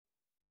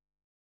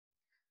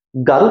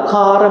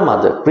Garukāra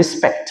mother,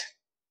 respect.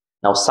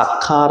 Now,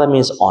 Sakkara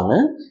means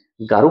honor,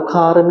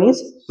 Garukāra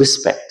means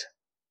respect.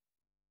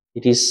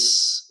 It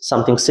is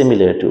something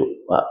similar to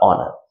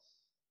honor.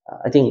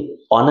 I think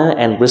honor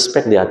and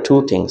respect, they are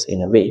two things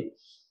in a way.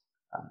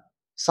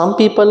 Some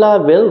people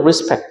are well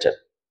respected.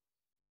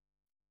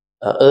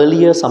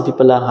 Earlier, some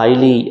people are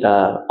highly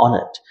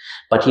honored,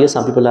 but here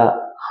some people are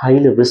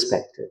highly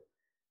respected.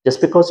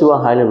 Just because you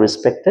are highly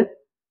respected,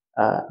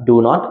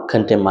 do not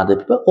condemn other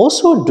people.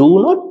 Also,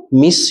 do not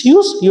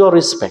misuse your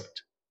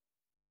respect.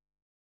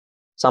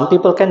 Some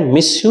people can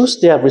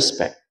misuse their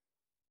respect,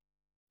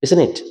 isn't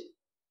it?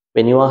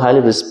 When you are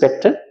highly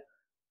respected,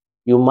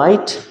 you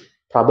might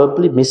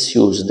probably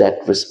misuse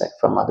that respect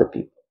from other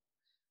people.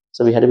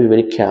 So we have to be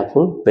very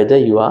careful whether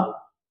you are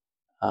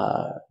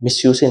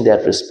misusing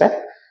that respect,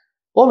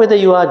 or whether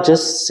you are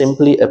just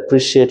simply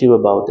appreciative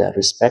about their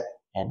respect,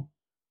 and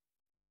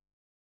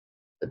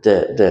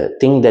the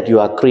thing that you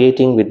are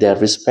creating with their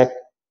respect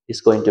is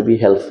going to be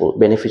helpful,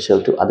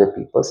 beneficial to other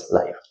people's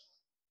life.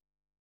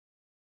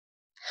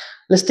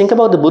 Let's think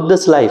about the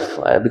Buddha's life,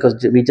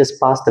 because we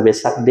just passed the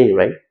Vesak day,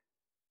 right?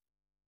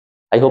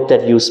 I hope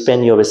that you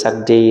spend your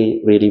Vesak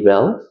day really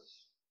well,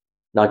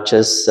 not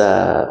just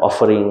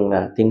offering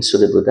things to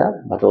the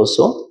Buddha, but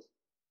also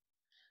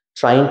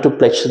trying to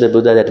pledge to the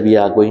Buddha that we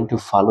are going to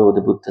follow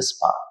the Buddha's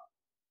path.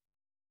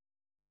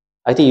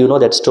 I think you know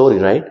that story,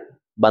 right?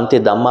 Bhante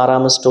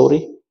Dhammarama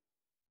story.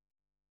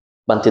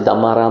 Bhante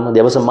Dhammarama.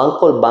 There was a monk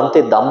called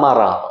Bhante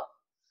Dhammarama.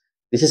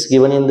 This is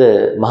given in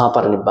the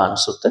Mahaparinibbana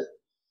sutta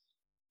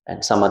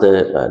and some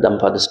other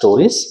Dhammapada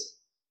stories.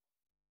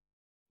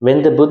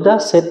 When the Buddha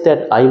said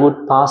that I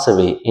would pass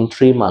away in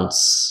 3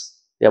 months,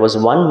 there was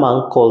one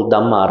monk called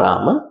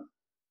Dhammarama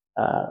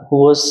who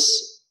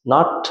was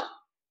not,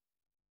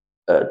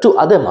 to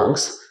other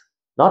monks,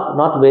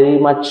 not very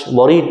much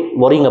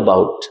worrying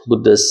about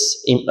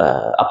Buddha's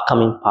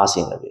upcoming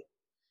passing away.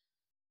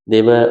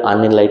 They were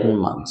unenlightened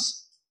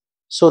monks.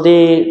 So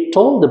they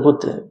told the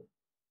Buddha,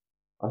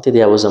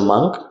 there is a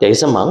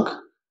monk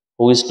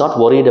who is not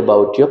worried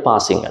about your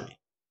passing away.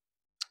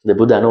 The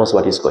Buddha knows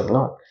what is going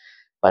on,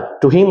 but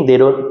to them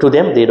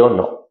they don't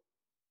know.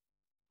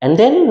 And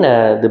then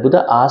the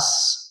Buddha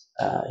asked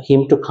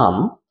him to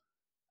come.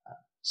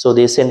 So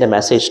they sent a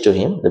message to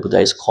him. The Buddha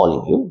is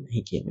calling you.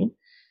 He came in.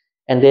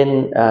 And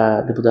then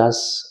the Buddha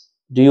asked,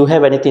 do you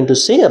have anything to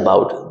say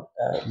about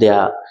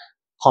their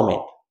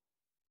comment?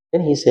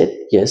 Then he said,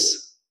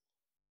 yes.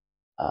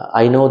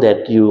 I know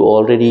that you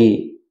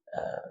already,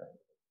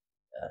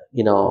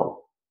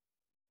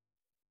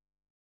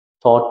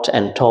 thought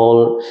and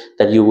told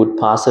that you would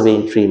pass away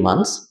in 3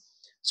 months.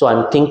 So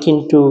I'm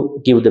thinking to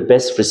give the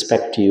best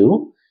respect to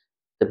you.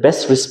 The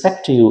best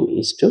respect to you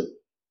is to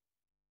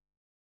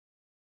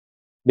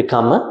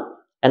become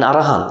an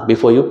arahant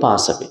before you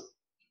pass away.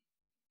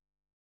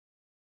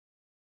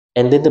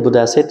 And then the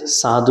Buddha said,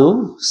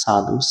 sadhu,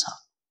 sadhu, sadhu.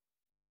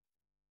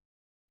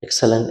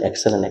 Excellent,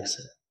 excellent,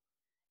 excellent.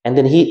 And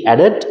then he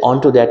added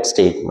on to that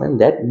statement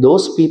that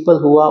those people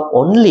who are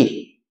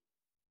only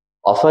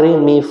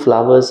offering me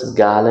flowers,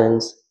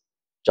 garlands,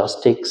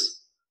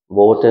 chopsticks,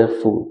 water,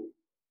 food,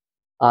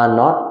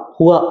 don't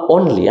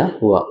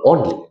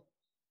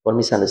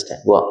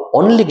misunderstand, who are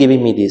only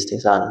giving me these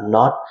things are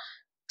not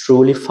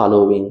truly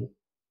following,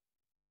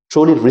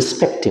 truly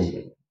respecting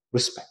me,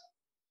 respect.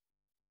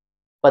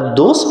 But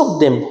those of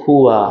them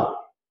who are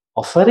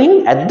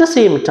offering at the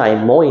same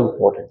time, more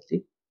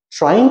importantly,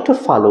 trying to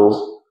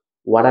follow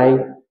what I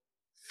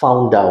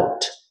found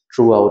out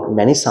throughout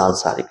many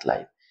samsaric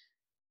life,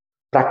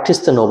 practice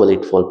the Noble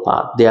Eightfold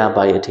Path,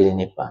 thereby attaining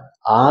Nibbana,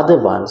 are the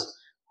ones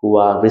who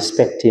are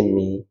respecting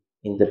me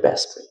in the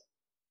best way.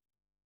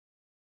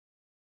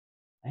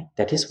 Right?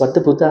 That is what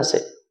the Buddha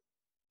said.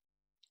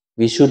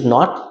 We should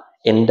not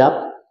end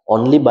up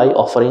only by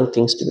offering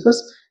things to,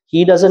 because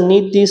he doesn't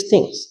need these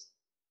things.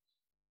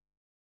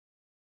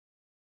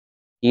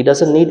 He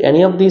doesn't need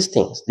any of these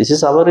things. This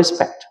is our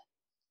respect.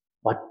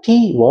 What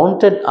he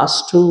wanted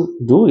us to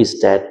do is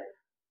that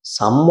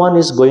someone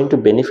is going to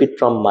benefit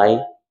from my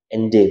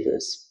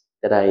endeavors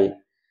that I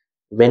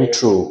went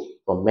through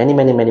for many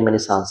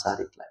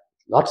samsaric life.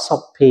 Lots of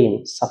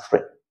pain,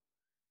 suffering.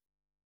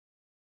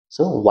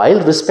 So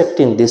while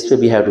respecting this way,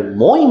 we have to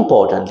more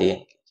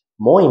importantly,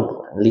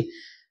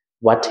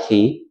 what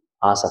he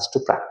asks us to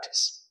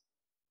practice.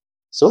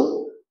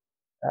 So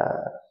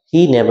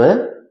he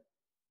never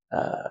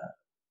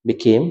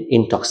became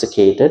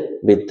intoxicated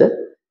with the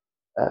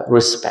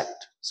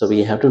respect. So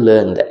we have to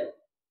learn that.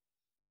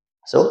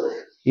 So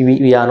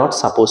we are not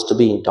supposed to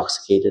be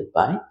intoxicated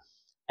by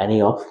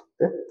any of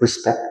the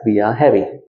respect we are having.